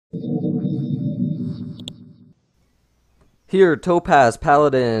Here, Topaz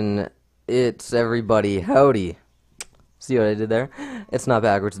Paladin, it's everybody. Howdy. See what I did there? It's not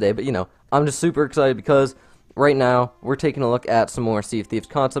backwards today, but I'm just super excited because right now we're taking a look at some more Sea of Thieves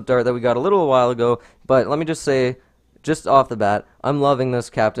concept art that we got a little while ago. But let me just say, just off the bat, I'm loving this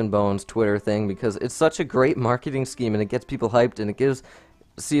Captain Bones Twitter thing because it's such a great marketing scheme and it gets people hyped and it gives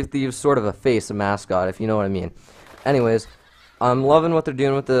Sea of Thieves sort of a face, a mascot, if you know what I mean. Anyways, I'm loving what they're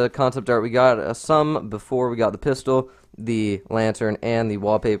doing with the concept art. We got some before we got the pistol, the lantern, and the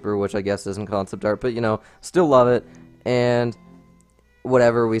wallpaper, which I guess isn't concept art, but still love it. And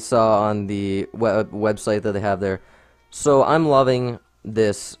whatever we saw on the website that they have there. So I'm loving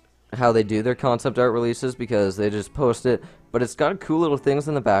this, how they do their concept art releases, because they just post it, but it's got cool little things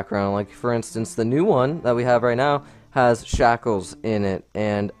in the background. Like, for instance, the new one that we have right now has shackles in it,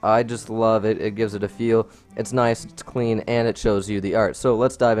 and I just love it. It gives it a feel. It's nice, it's clean, and it shows you the art. So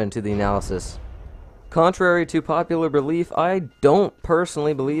let's dive into the analysis. Contrary to popular belief, I don't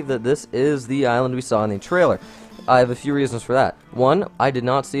personally believe that this is the island we saw in the trailer. I have a few reasons for that. One, I did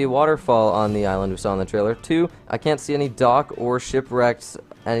not see a waterfall on the island we saw in the trailer. Two, I can't see any dock or shipwrecks,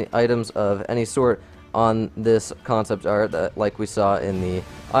 any items of any sort on this concept art that like we saw in the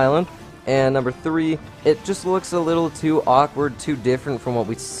island. And number three, it just looks a little too awkward, too different from what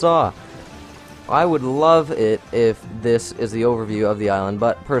we saw. I would love it if this is the overview of the island,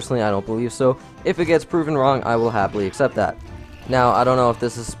 but personally I don't believe so. If it gets proven wrong, I will happily accept that. Now, I don't know if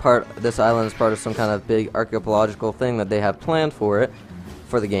this island is part of some kind of big archaeological thing that they have planned for it,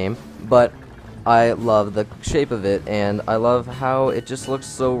 for the game, but I love the shape of it, and I love how it just looks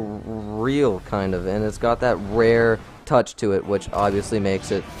so real, kind of, and it's got that rare touch to it, which obviously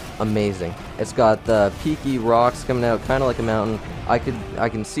makes it amazing. It's got the peaky rocks coming out, kind of like a mountain. I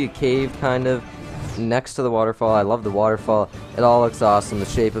can see a cave, kind of, next to the waterfall. I love the waterfall. It all looks awesome. The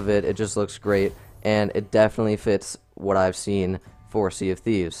shape of it just looks great, and it definitely fits what I've seen for Sea of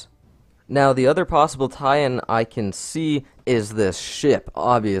Thieves. Now, the other possible tie-in I can see is this ship.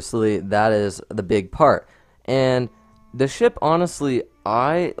 Obviously, that is the big part. And the ship, honestly,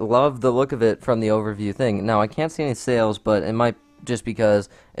 I love the look of it from the overview thing. Now, I can't see any sails, but it might just because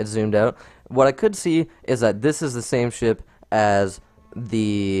it's zoomed out. What I could see is that this is the same ship as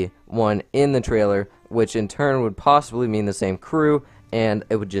the one in the trailer, which in turn would possibly mean the same crew, and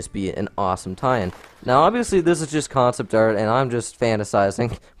it would just be an awesome tie-in. Now, obviously, this is just concept art, and I'm just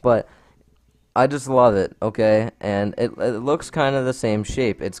fantasizing, but I just love it, okay? And it looks kind of the same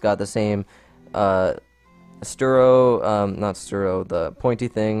shape. It's got the same not sturo, the pointy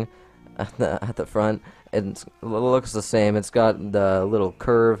thing at the front. It looks the same. It's got the little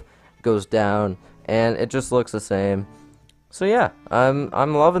curve, goes down, and it just looks the same. So yeah,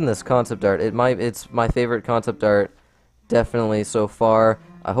 I'm loving this concept art. It's my favorite concept art, definitely so far.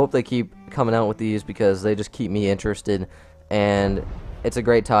 I hope they keep coming out with these because they just keep me interested, and it's a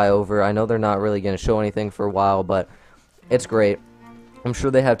great tie over. I know they're not really going to show anything for a while, but it's great. I'm sure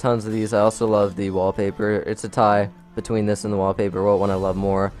they have tons of these. I also love the wallpaper. It's a tie between this and the wallpaper. What one I love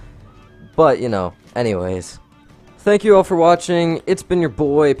more? But, anyways. Thank you all for watching. It's been your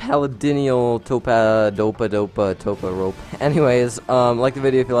boy, Paladinial Topa Rope. Anyways, like the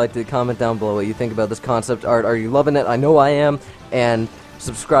video if you liked it. Comment down below what you think about this concept art. Are you loving it? I know I am. And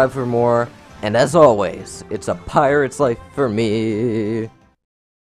subscribe for more. And as always, it's a pirate's life for me.